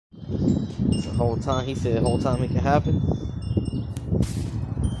So the whole time, he said, the whole time make it happen.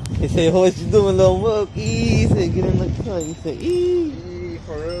 He said, what you doing, Lil Milk? He said, get in the cut. He said,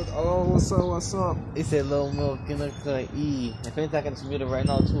 For real? Oh, what's up, what's up? He said, Lil Milk, get in the cut, If anything, I can just mute it right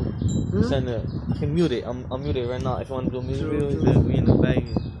now, too. I can mute it. I'm muted right now. If you want to do a music video, he said, we in the bag.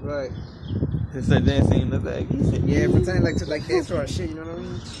 Right. He said, dancing in the bag. He said, yeah, pretend like to dance to our shit, you know what I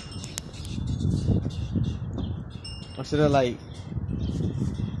mean? I should have, like,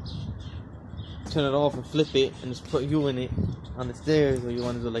 turn it off and flip it and just put you in it on the stairs, or you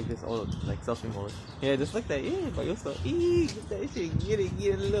want to do like this, or like selfie mode. Yeah, just like that. Yeah, by yourself. Get that shit. Get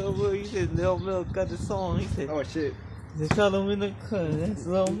it, Lil Milk. He said, Lil Milk got the song. He said, oh shit. He said, tell him in the cut. That's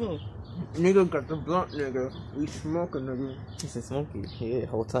Lil Milk. Nigga got the blunt, nigga. We smoking, nigga. He said, smoky. Yeah,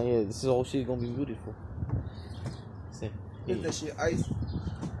 whole time. Yeah, this is all shit gonna be muted for. He said, hit that shit ice.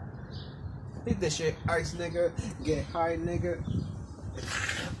 Hit that shit ice, nigga. Get high, nigga.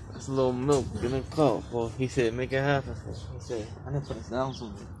 That's Lil Milk in the cup, boy. He said, make it happen. He said, I didn't put this down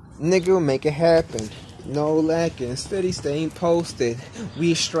somewhere. Nigga, make it happen. No lacking, steady staying posted.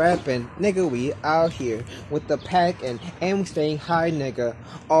 We strapping, nigga. We out here with the pack and we staying high, nigga,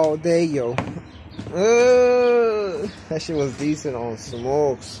 all day, yo. That shit was decent on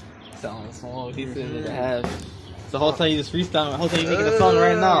smokes. On smokes. He said it half. The whole time you just freestyling. The whole time you making a song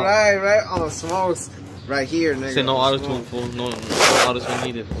right now. Right on smokes. Right here, nigga. Said no auto-tune, fool. No auto-tune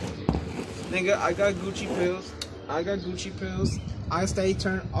needed. Nigga, I got Gucci pills. I stay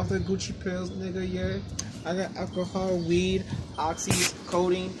turned off the Gucci pills, nigga, yeah. I got alcohol, weed, oxys,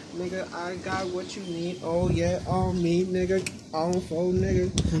 codeine, nigga. I got what you need, oh yeah, on me, nigga, on phone, nigga.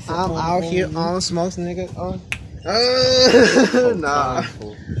 I'm out here on smokes, nigga, nah.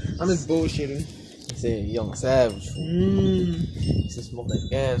 I'm just bullshitting. He said, young savage, fool. He said, smoke that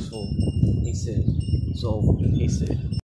gas, fool. He said, it's over. He said.